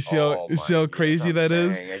submarine. You see how crazy that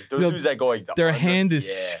is. Like, those dudes that go like their hand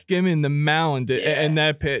is skimming the mound, and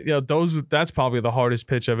that pitch. That's probably the hardest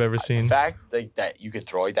pitch I've ever seen. The fact like that you could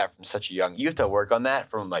throw like that from such a young, you have to work on that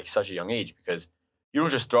from like such a young age because you don't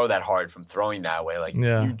just throw that hard from throwing that way. Like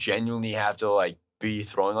you genuinely have to like be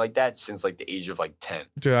throwing like that since like the age of like 10.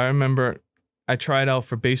 Dude, I remember I tried out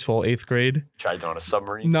for baseball 8th grade. Tried throwing a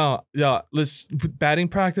submarine? No, yeah. Batting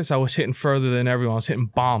practice, I was hitting further than everyone. I was hitting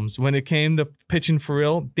bombs. When it came to pitching for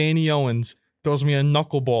real, Danny Owens throws me a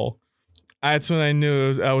knuckleball. That's when I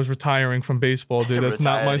knew I was retiring from baseball, dude. That's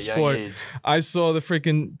not my sport. I saw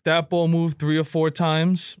that ball move 3 or 4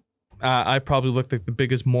 times. I probably looked like the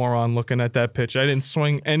biggest moron looking at that pitch. I didn't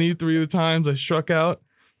swing any 3 of the times. I struck out.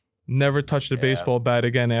 Never touched a baseball bat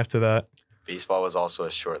again after that. Baseball was also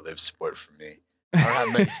a short-lived sport for me. I don't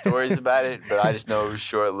have many stories about it, but I just know it was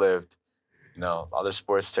short-lived. Other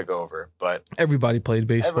sports took over, but everybody played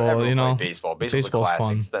baseball. Everyone played baseball. Baseball's a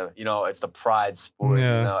classic. It's the pride sport.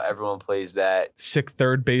 Yeah. Everyone plays that. Sick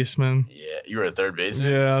third baseman. Yeah, you were a third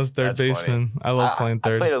baseman. Yeah, I was third baseman. Funny. I love playing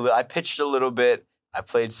third. I pitched a little bit. I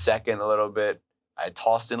played second a little bit. I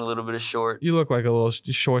tossed in a little bit of short. You look like a little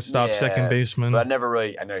shortstop, second baseman. But I never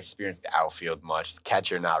experienced the outfield much.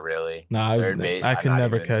 Catcher, not really. Nah, third base. I can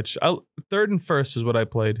never catch. Third and first is what I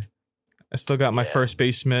played. I still got my first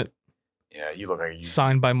base mitt. Yeah, you look like you.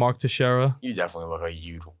 Signed by Mark Teixeira. You definitely look like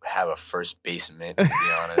you have a first base mitt, to be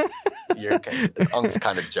honest. It's Unk's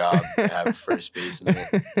kind of job to have a first base mitt.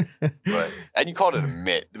 And you called it a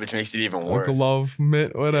mitt, which makes it even worse. A glove,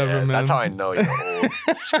 mitt, whatever, man. That's how I know you're old,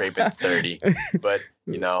 scraping 30. But,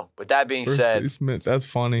 with that being said. Base mitt, that's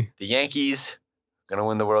funny. The Yankees going to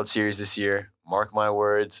win the World Series this year. Mark my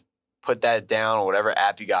words. Put that down on whatever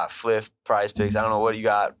app you got. Fliff, Prize Picks. I don't know what you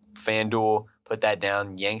got. FanDuel. Put that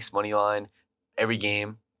down. Yanks money line. Every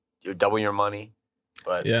game. You double your money.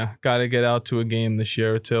 But yeah, got to get out to a game this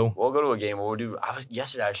year or two. We'll go to a game. What we'll do.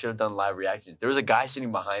 Yesterday, I should have done live reactions. There was a guy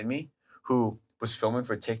sitting behind me who was filming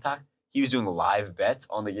for TikTok. He was doing live bets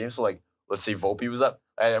on the game. So, let's say Volpe was up.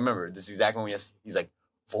 I remember this exact one. He's like,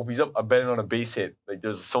 Volpe's up. I'm betting on a base hit. Like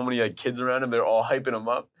there's so many like kids around him. They're all hyping him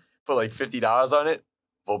up. Put like $50 on it.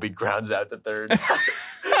 Volpe grounds out to third.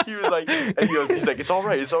 He was like, and he's like, it's all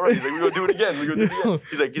right. He's like, we're going to do it again.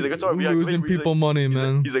 He's like, it's all right. We got losing people money,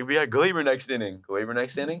 man. He's like, we had Glaber next inning.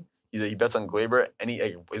 He's like, he bets on Glaber. And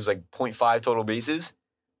it was like 0.5 total bases.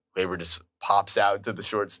 Glaber just pops out to the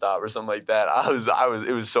shortstop or something like that.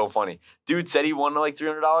 It was so funny. Dude said he won like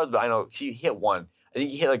 $300, but I know he hit one. I think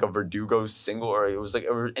he hit like a Verdugo single, or it was like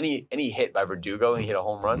any hit by Verdugo, and he hit a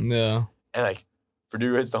home run. Yeah. And like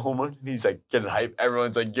Verdugo hits the home run, and he's like getting hype.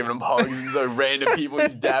 Everyone's like giving him hugs. These like random people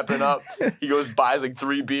he's dapping up. He goes, buys like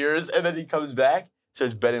 3 beers, and then he comes back,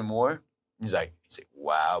 starts betting more. He's like,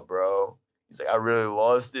 wow, bro. He's like, I really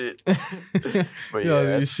lost it. But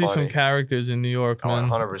yeah, you see some characters in New York, man.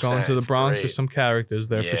 100%. Going to the Bronx, there's some characters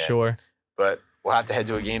there for sure. But we'll have to head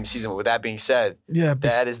to a game season. But with that being said,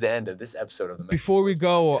 that is the end of this episode of the Before we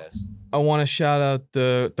go, podcast. I want to shout out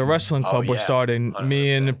the wrestling club we're starting.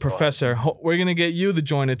 Me and the professor. We're gonna get you to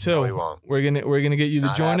join it too. No, we won't. We're gonna get you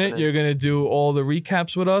to join it. You're gonna do all the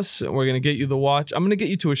recaps with us. We're gonna get you to watch. I'm gonna get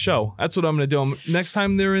you to a show. That's what I'm gonna do. Next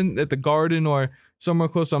time they're at the Garden or somewhere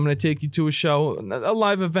close, I'm gonna take you to a show, a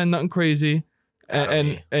live event, nothing crazy,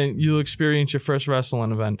 and you'll experience your first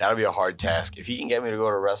wrestling event. That'll be a hard task. If he can get me to go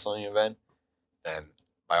to a wrestling event, then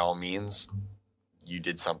by all means, you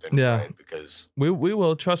did something right, because we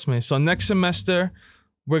will, trust me. So next semester,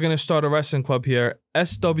 we're gonna start a wrestling club here,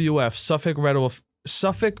 SWF,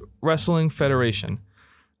 Suffolk Wrestling Federation.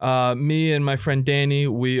 Me and my friend Danny,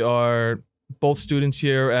 we are both students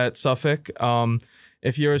here at Suffolk.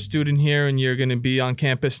 If you're a student here and you're going to be on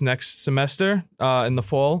campus next semester in the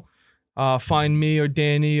fall, find me or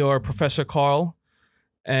Danny or Professor Carl,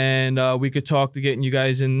 and we could talk to getting you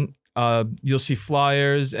guys in. You'll see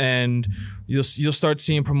flyers and you'll start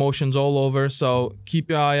seeing promotions all over. So keep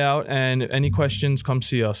your eye out, and if any questions, come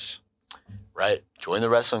see us. Right, join the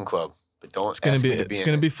wrestling club, but don't. It's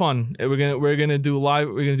gonna be fun. We're gonna do live.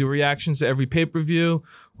 We're gonna do reactions to every pay-per-view.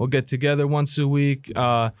 We'll get together once a week.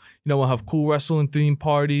 We'll have cool wrestling themed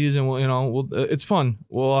parties, and it's fun.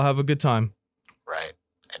 We'll all have a good time. Right.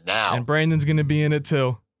 And Brandon's gonna be in it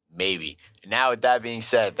too. Maybe. And now, with that being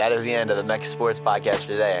said, that is the end of the Mecca Sports Podcast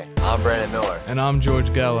for today. I'm Brandon Miller. And I'm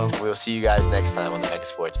George Gallo. We'll see you guys next time on the Mecca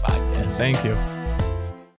Sports Podcast. Thank you.